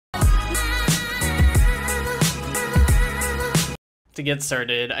To get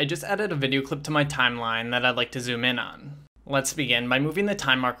started, I just added a video clip to my timeline that I'd like to zoom in on. Let's begin by moving the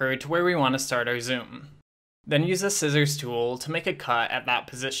time marker to where we want to start our zoom. Then use the scissors tool to make a cut at that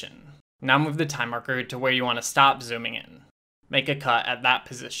position. Now move the time marker to where you want to stop zooming in. Make a cut at that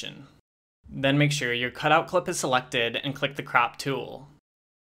position. Then make sure your cutout clip is selected and click the crop tool.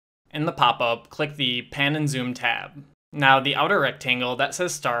 In the pop-up, click the Pan and Zoom tab. Now the outer rectangle that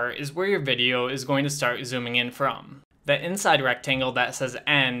says Start is where your video is going to start zooming in from. The inside rectangle that says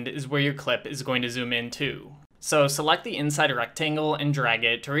End is where your clip is going to zoom in to. So select the inside rectangle and drag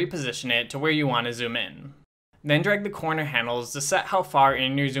it to reposition it to where you want to zoom in. Then drag the corner handles to set how far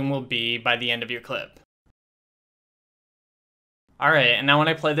in your zoom will be by the end of your clip. Alright, and now when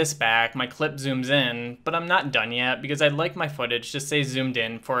I play this back, my clip zooms in, but I'm not done yet because I'd like my footage to stay zoomed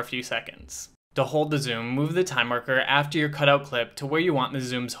in for a few seconds. To hold the zoom, move the time marker after your cutout clip to where you want the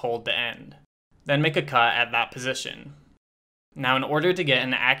zoom's hold to end. Then make a cut at that position. Now in order to get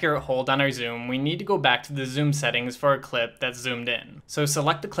an accurate hold on our zoom, we need to go back to the zoom settings for a clip that's zoomed in. So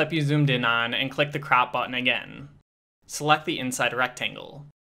select the clip you zoomed in on and click the crop button again. Select the inside rectangle.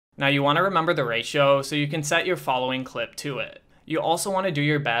 Now you want to remember the ratio so you can set your following clip to it. You also want to do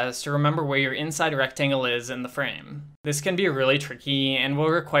your best to remember where your inside rectangle is in the frame. This can be really tricky and will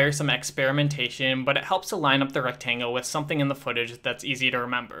require some experimentation, but it helps to line up the rectangle with something in the footage that's easy to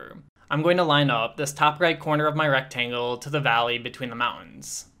remember. I'm going to line up this top right corner of my rectangle to the valley between the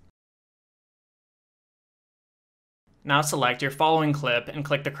mountains. Now select your following clip and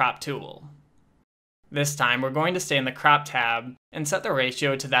click the crop tool. This time we're going to stay in the crop tab and set the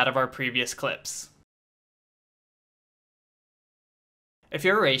ratio to that of our previous clips. If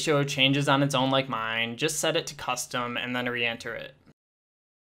your ratio changes on its own like mine, just set it to custom and then re-enter it.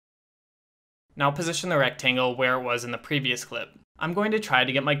 Now position the rectangle where it was in the previous clip. I'm going to try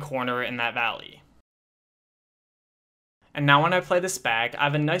to get my corner in that valley. And now when I play this back, I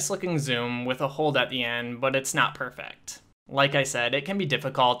have a nice looking zoom with a hold at the end, but it's not perfect. Like I said, it can be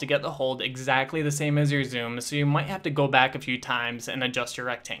difficult to get the hold exactly the same as your zoom, so you might have to go back a few times and adjust your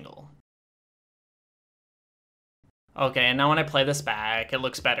rectangle. Okay, and now when I play this back, it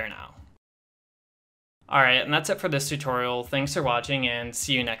looks better now. Alright, and that's it for this tutorial. Thanks for watching and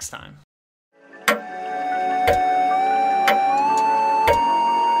see you next time.